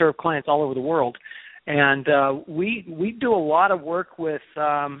 We serve clients all over the world. And we do a lot of work with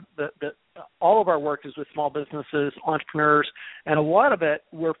all of our work is with small businesses, entrepreneurs, and a lot of it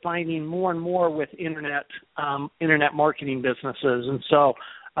we're finding more and more with internet marketing businesses. And so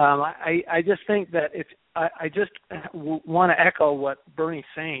I just think that I just want to echo what Bernie's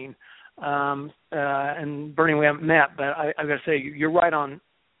saying. And Bernie, we haven't met, but I've got to say you're right on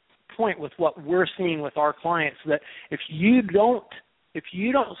point with what we're seeing with our clients. That if you don't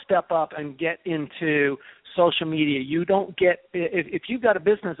step up and get into social media, if you've got a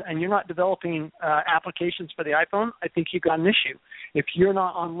business and you're not developing applications for the iPhone, I think you've got an issue. If you're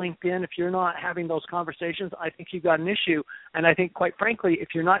not on LinkedIn, if you're not having those conversations, I think you've got an issue. And I think, quite frankly,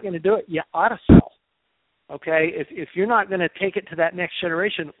 if you're not going to do it, you ought to sell. Okay? If you're not going to take it to that next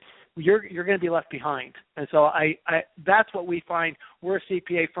generation, you're going to be left behind. And so that's what we find. We're a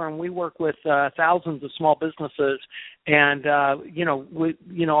CPA firm. We work with thousands of small businesses, and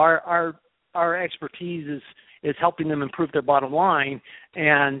our expertise is helping them improve their bottom line.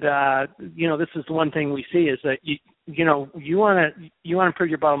 And this is the one thing we see is that you want to improve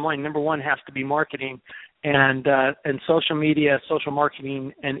your bottom line. Number one has to be marketing, and social media, social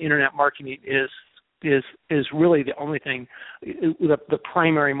marketing, and internet marketing is is really the only thing, the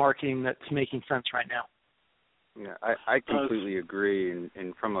primary marketing that's making sense right now. Yeah, I completely agree,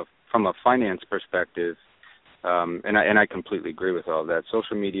 and from a finance perspective, and I completely agree with all that.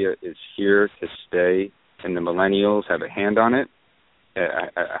 Social media is here to stay, and the millennials have a handle on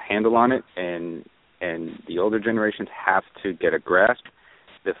it, and the older generations have to get a grasp.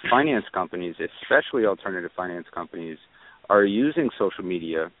 The finance companies, especially alternative finance companies, are using social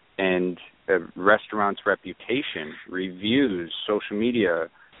media and restaurants' reputation, reviews, social media.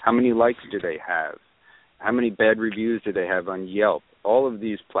 How many likes do they have? How many bad reviews do they have on Yelp? All of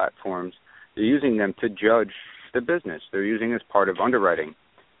these platforms, they're using them to judge the business. They're using it as part of underwriting,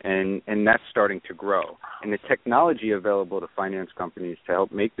 and that's starting to grow. And the technology available to finance companies to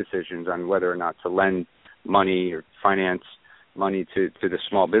help make decisions on whether or not to lend money or finance money to the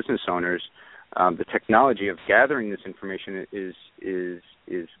small business owners, the technology of gathering this information is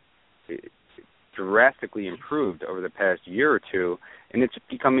drastically improved over the past year or two, and it's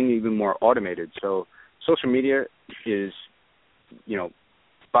becoming even more automated. So social media is,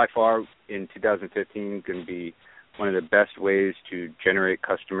 by far in 2015 going to be one of the best ways to generate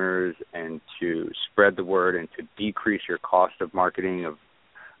customers and to spread the word and to decrease your cost of marketing,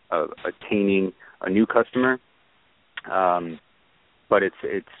 of attaining a new customer. But it's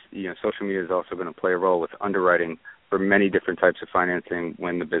social media is also going to play a role with underwriting for many different types of financing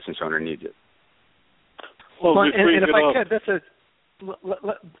when the business owner needs it. Well, and if I could,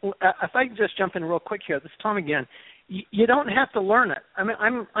 if I can just jump in real quick here, this is Tom again. You don't have to learn it. I mean,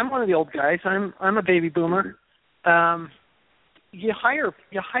 I'm one of the old guys. I'm a baby boomer. You hire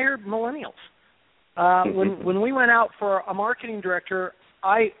millennials. When we went out for a marketing director,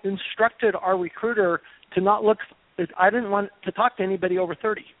 I instructed our recruiter to not look. I didn't want to talk to anybody over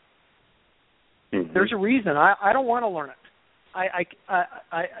 30. Mm-hmm. There's a reason. I don't want to learn it.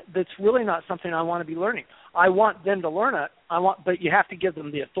 That's really not something I want to be learning. I want them to learn it. But you have to give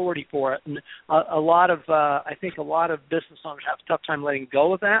them the authority for it. And I think a lot of business owners have a tough time letting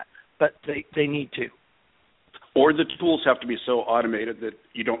go of that, but they need to. Or the tools have to be so automated that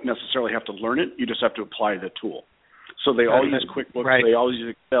you don't necessarily have to learn it. You just have to apply the tool. So they all use QuickBooks. Right. They all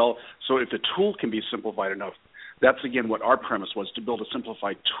use Excel. So if the tool can be simplified enough, that's, again, what our premise was, to build a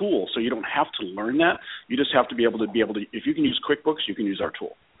simplified tool. So you don't have to learn that. You just have to be able to, if you can use QuickBooks, you can use our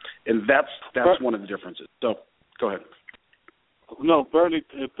tool. And that's one of the differences. So go ahead. No, Bernie,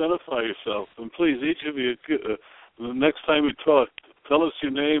 identify yourself. And please, each of you, the next time we talk, tell us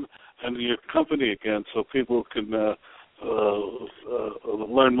your name and your company again so people can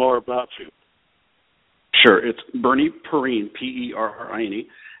learn more about you. Sure. It's Bernie Perrine, Perrine,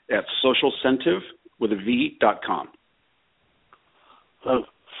 at socialcentive.com.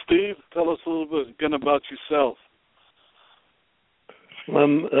 Steve, tell us a little bit again about yourself.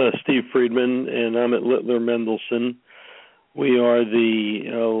 I'm Steve Friedman, and I'm at Littler Mendelson. We are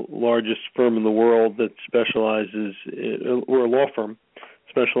the largest firm in the world that specializes, we're a law firm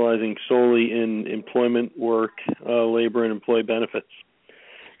specializing solely in employment work, labor, and employee benefits.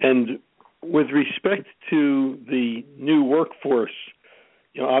 And with respect to the new workforce,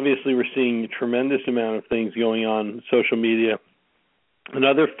 obviously we're seeing a tremendous amount of things going on in social media.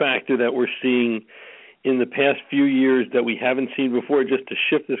 Another factor that we're seeing in the past few years that we haven't seen before, just to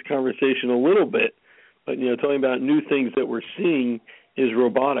shift this conversation a little bit, but talking about new things that we're seeing, is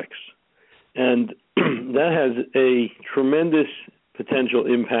robotics. And that has a tremendous potential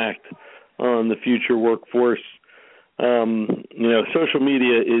impact on the future workforce. Social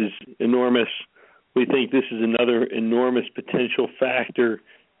media is enormous. We think this is another enormous potential factor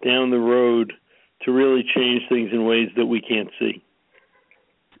down the road to really change things in ways that we can't see.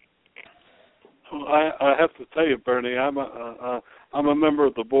 Well, I have to tell you, Bernie, I'm a member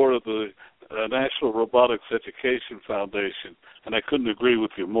of the board of the National Robotics Education Foundation, and I couldn't agree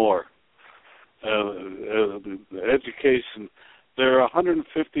with you more. The education, there are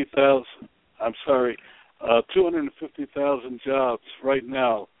 250,000 jobs right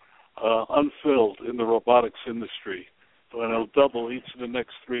now unfilled in the robotics industry, and it'll double each of the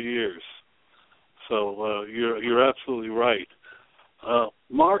next 3 years. So you're absolutely right.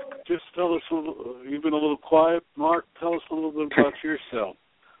 Mark, just tell us you've been a little quiet. Mark, tell us a little bit about yourself.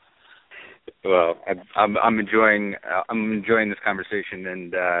 Well, I'm enjoying this conversation,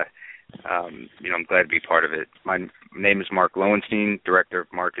 and I'm glad to be part of it. My name is Mark Lowenstein, Director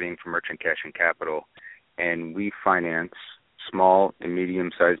of Marketing for Merchant Cash and Capital, and we finance small and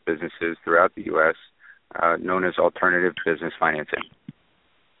medium-sized businesses throughout the U.S., known as alternative business financing.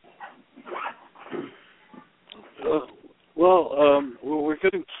 We're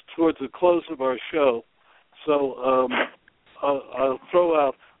getting towards the close of our show, so I'll throw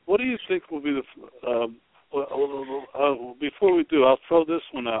out, what do you think will be the before we do, I'll throw this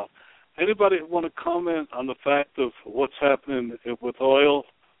one out. Anybody want to comment on the fact of what's happening with oil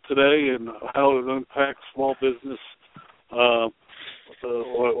today and how it impacts small business or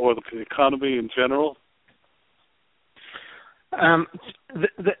the economy in general?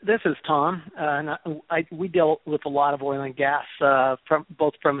 This is Tom, and we deal with a lot of oil and gas,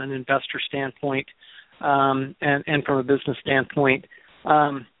 from an investor standpoint and from a business standpoint.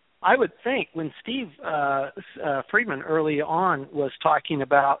 I would think when Steve Friedman early on was talking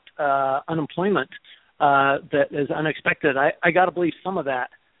about unemployment that is unexpected, I got to believe some of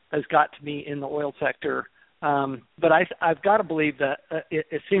that has got to be in the oil sector. But I've got to believe that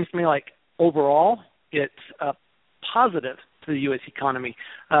it seems to me like overall it's positive to the U.S. economy.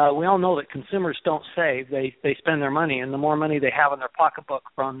 We all know that consumers don't save; they spend their money, and the more money they have in their pocketbook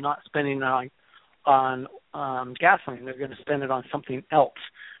from not spending on gasoline, they're going to spend it on something else.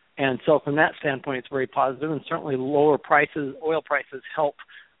 And so from that standpoint, it's very positive, and certainly lower prices, oil prices, help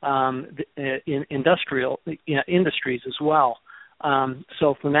in industries as well.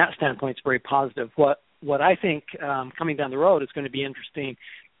 So from that standpoint, it's very positive. What I think coming down the road is going to be interesting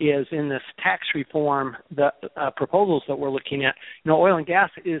is in this tax reform, the proposals that we're looking at. Oil and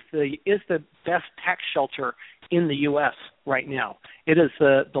gas is the best tax shelter in the U.S. right now. It is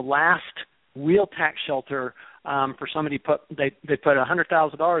the last real tax shelter for somebody they put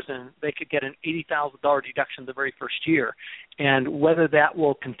 $100,000 in, they could get an $80,000 deduction the very first year. And whether that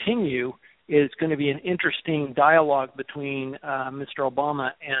will continue is going to be an interesting dialogue between Mr.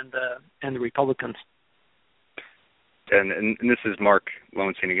 Obama and the Republicans. And this is Mark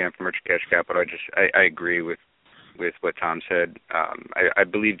Lowenstein again from Merchant Cash Capital. I agree with what Tom said. I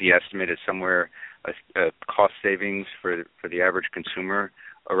believe the estimate is somewhere a cost savings for the average consumer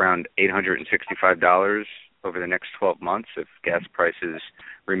around $865 over the next 12 months if gas prices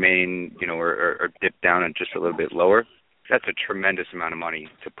remain, or dip down and just a little bit lower. That's a tremendous amount of money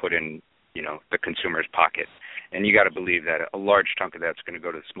to put in, the consumer's pocket. And you got to believe that a large chunk of that's going to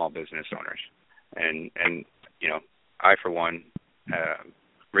go to the small business owners. And I, for one,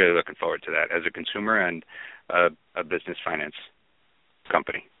 really looking forward to that as a consumer and a business finance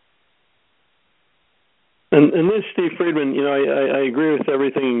company. And this, Steve Friedman, I agree with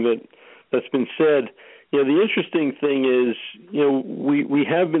everything that's been said. The interesting thing is, we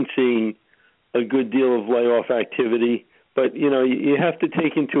have been seeing a good deal of layoff activity, but, you have to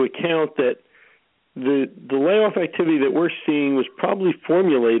take into account that the layoff activity that we're seeing was probably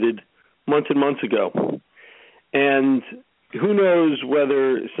formulated months and months ago. And who knows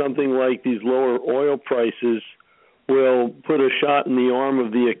whether something like these lower oil prices will put a shot in the arm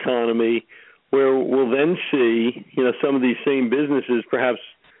of the economy, where we'll then see, some of these same businesses perhaps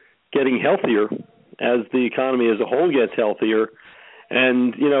getting healthier as the economy as a whole gets healthier.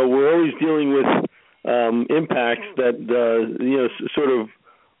 And, we're always dealing with impacts that, sort of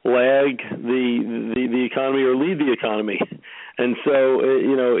lag the economy or lead the economy. And so,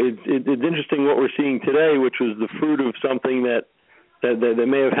 it's interesting what we're seeing today, which was the fruit of something that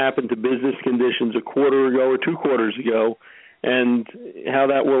may have happened to business conditions a quarter ago or 2 quarters ago, and how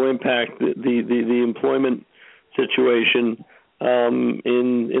that will impact the employment situation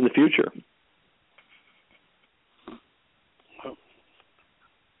in the future.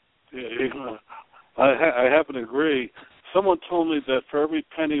 Yeah, I happen to agree. Someone told me that for every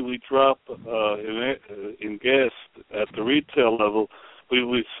penny we drop in gas at the retail level,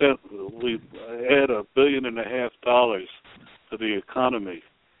 we add $1.5 billion to the economy,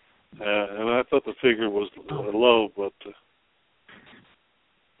 and I thought the figure was low,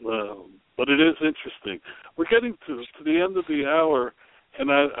 but it is interesting. We're getting to the end of the hour,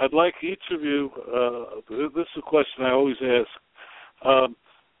 and I'd like each of you. This is a question I always ask.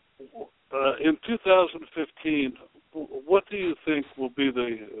 In 2015, what do you think will be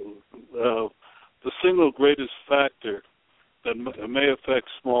the single greatest factor that may affect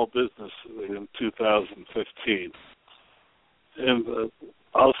small business in 2015? And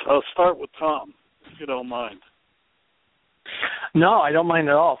I'll start with Tom, if you don't mind. No, I don't mind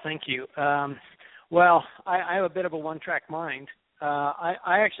at all. Thank you. Well, I have a bit of a one-track mind. I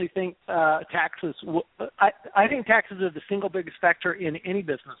actually think taxes. I think taxes are the single biggest factor in any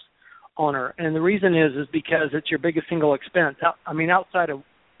business owner, and the reason is because it's your biggest single expense. I mean, outside of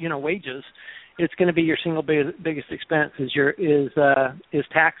wages, it's going to be your single biggest expense is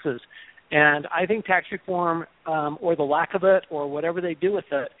taxes. And I think tax reform, or the lack of it, or whatever they do with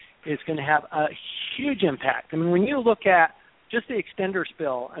it, is going to have a huge impact. I mean, when you look at just the extenders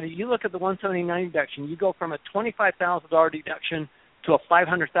bill, you look at the 179 deduction, you go from a $25,000 deduction to a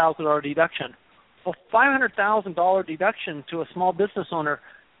 $500,000 deduction. A $500,000 deduction to a small business owner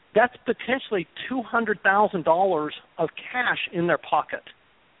that's potentially $200,000 of cash in their pocket.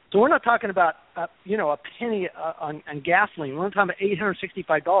 So we're not talking about a penny on gasoline. We're not talking about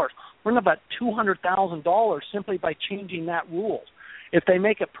 $865. We're talking about $200,000 simply by changing that rule. If they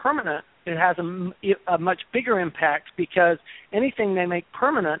make it permanent, it has a much bigger impact, because anything they make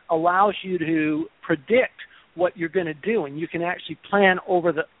permanent allows you to predict what you're going to do, and you can actually plan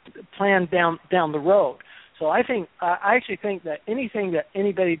down the road. So I actually think that anything that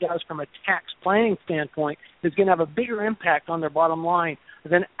anybody does from a tax planning standpoint is going to have a bigger impact on their bottom line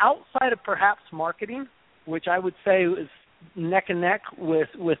than outside of perhaps marketing, which I would say is neck and neck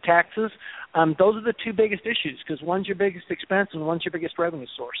with taxes. Those are the two biggest issues, because one's your biggest expense and one's your biggest revenue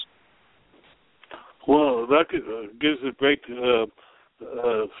source. Well, that gives a great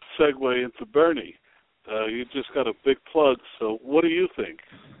segue into Bernie. You just got a big plug, so what do you think?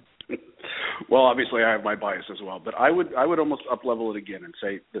 Well, obviously I have my bias as well, but I would almost up-level it again and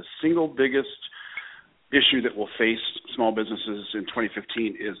say the single biggest issue that will face small businesses in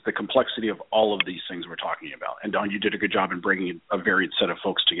 2015 is the complexity of all of these things we're talking about. And Don, you did a good job in bringing a varied set of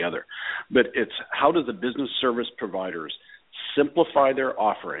folks together. But it's how do the business service providers simplify their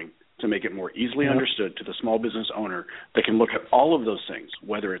offering to make it more easily understood to the small business owner that can look at all of those things,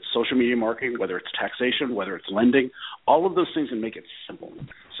 whether it's social media marketing, whether it's taxation, whether it's lending, all of those things, and make it simple.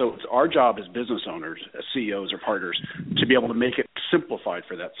 So it's our job as business owners, as CEOs or partners, to be able to make it simplified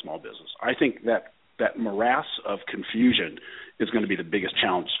for that small business. I think that morass of confusion is going to be the biggest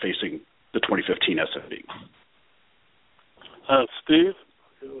challenge facing the 2015 SMB. Steve,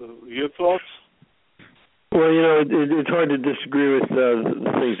 your thoughts? Well, it's hard to disagree with the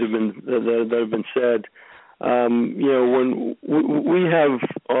things that have been said. When we have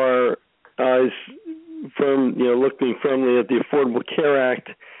our eyes looking firmly at the Affordable Care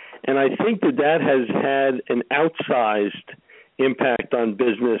Act, and I think that has had an outsized impact on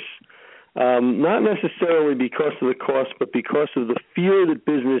business, not necessarily because of the cost, but because of the fear that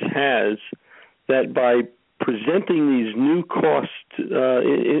business has that by presenting these new costs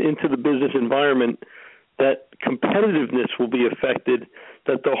into the business environment, that competitiveness will be affected,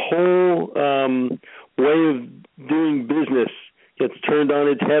 that the whole way of doing business gets turned on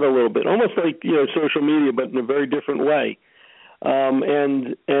its head a little bit, almost like social media, but in a very different way.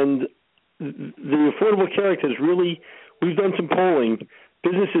 And the Affordable Care Act has really, we've done some polling.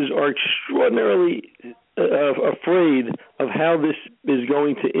 Businesses are extraordinarily afraid of how this is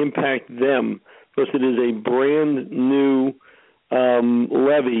going to impact them, because it is a brand new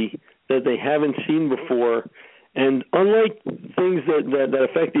levy that they haven't seen before. And unlike things that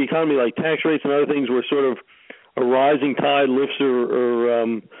affect the economy, like tax rates and other things, where sort of a rising tide lifts or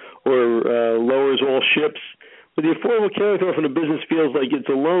lowers all ships, with the Affordable Care Act, often a business feels like it's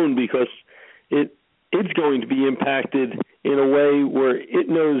alone because it's going to be impacted in a way where it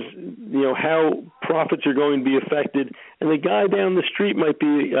knows, how profits are going to be affected, and the guy down the street might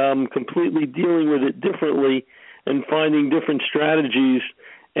be completely dealing with it differently and finding different strategies.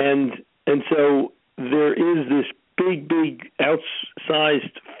 And so there is this big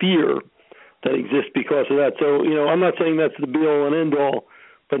outsized fear that exists because of that. So, I'm not saying that's the be-all and end-all,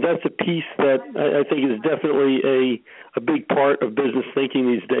 but that's a piece that I think is definitely a big part of business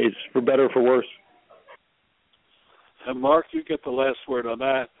thinking these days, for better or for worse. And Mark, you get the last word on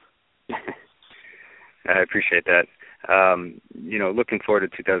that. I appreciate that. Looking forward to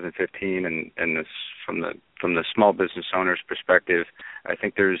 2015 and this from the small business owner's perspective, I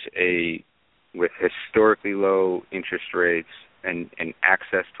think with historically low interest rates and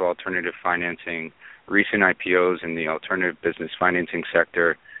access to alternative financing, recent IPOs in the alternative business financing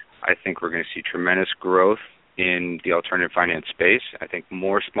sector, I think we're going to see tremendous growth in the alternative finance space. I think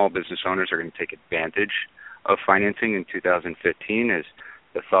more small business owners are going to take advantage of financing in 2015 as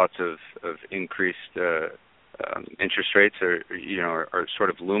the thoughts of increased interest rates are sort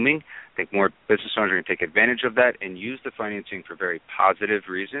of looming. I think more business owners are going to take advantage of that and use the financing for very positive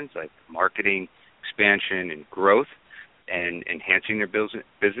reasons, like marketing, expansion, and growth, and enhancing their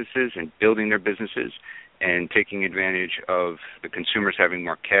businesses and building their businesses, and taking advantage of the consumers having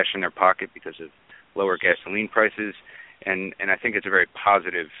more cash in their pocket because of lower gasoline prices. And I think it's a very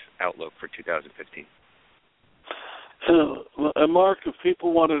positive outlook for 2015. And Mark, if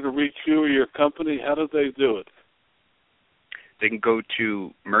people wanted to reach you or your company, how do they do it? They can go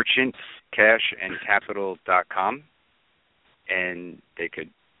to merchantcashandcapital.com, and they could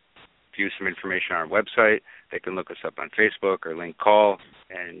view some information on our website. They can look us up on Facebook or link call,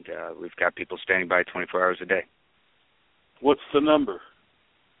 and we've got people standing by 24 hours a day. What's the number?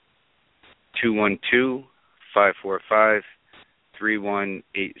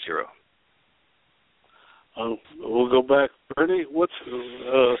 212-545-3180. We'll go back. Bernie,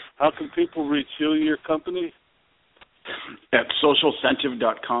 how can people reach you, your company? At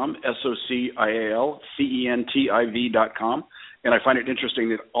socialcentive.com, SOCIALCENTIV.com. And I find it interesting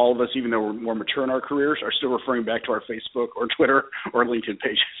that all of us, even though we're more mature in our careers, are still referring back to our Facebook or Twitter or LinkedIn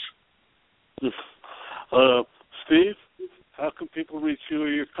pages. Steve, how can people reach you or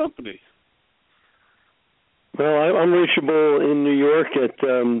your company? Well, I'm reachable in New York at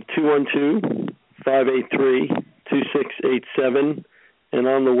 212-583-2687, and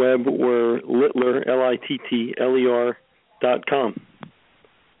on the web we're Littler, LITTLER.com.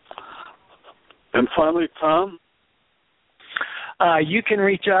 And finally, Tom? You can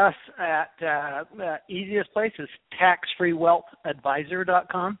reach us at easiest place is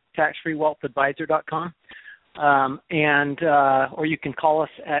taxfreewealthadvisor.com, taxfreewealthadvisor.com, or you can call us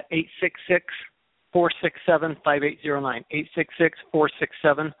at 866-467-5809,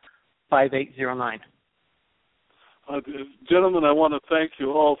 866-467-5809. Gentlemen, I want to thank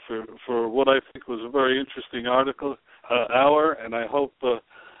you all for what I think was a very interesting hour, and I hope to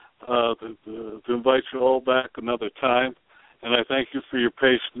invite you all back another time. And I thank you for your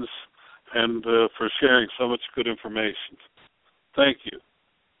patience and for sharing so much good information. Thank you.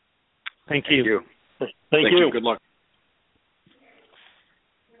 Thank you. Thank you. Good luck.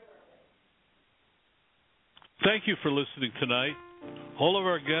 Thank you for listening tonight. All of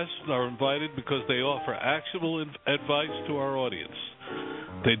our guests are invited because they offer actionable advice to our audience.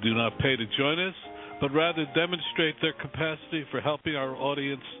 They do not pay to join us, but rather demonstrate their capacity for helping our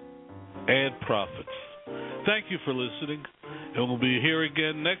audience add profits. Thank you for listening, and we'll be here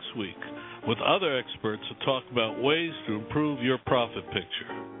again next week with other experts to talk about ways to improve your profit picture.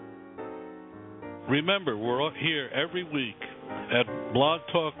 Remember, we're here every week at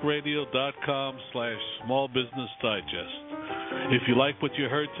blogtalkradio.com/smallbusinessdigest. If you like what you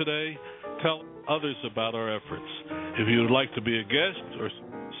heard today, tell others about our efforts. If you would like to be a guest or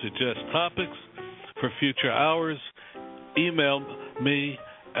suggest topics for future hours, email me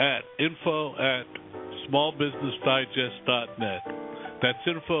at info@smallbusinessdigest.net. That's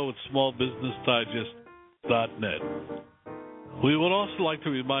info@smallbusinessdigest.net. We would also like to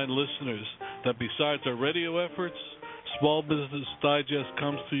remind listeners that besides our radio efforts, Small Business Digest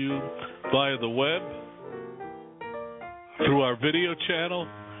comes to you via the web, through our video channel,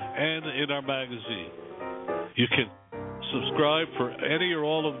 and in our magazine. You can subscribe for any or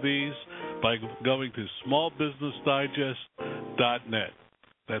all of these by going to smallbusinessdigest.net.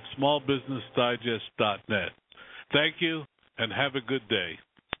 That's smallbusinessdigest.net. Thank you, and have a good day.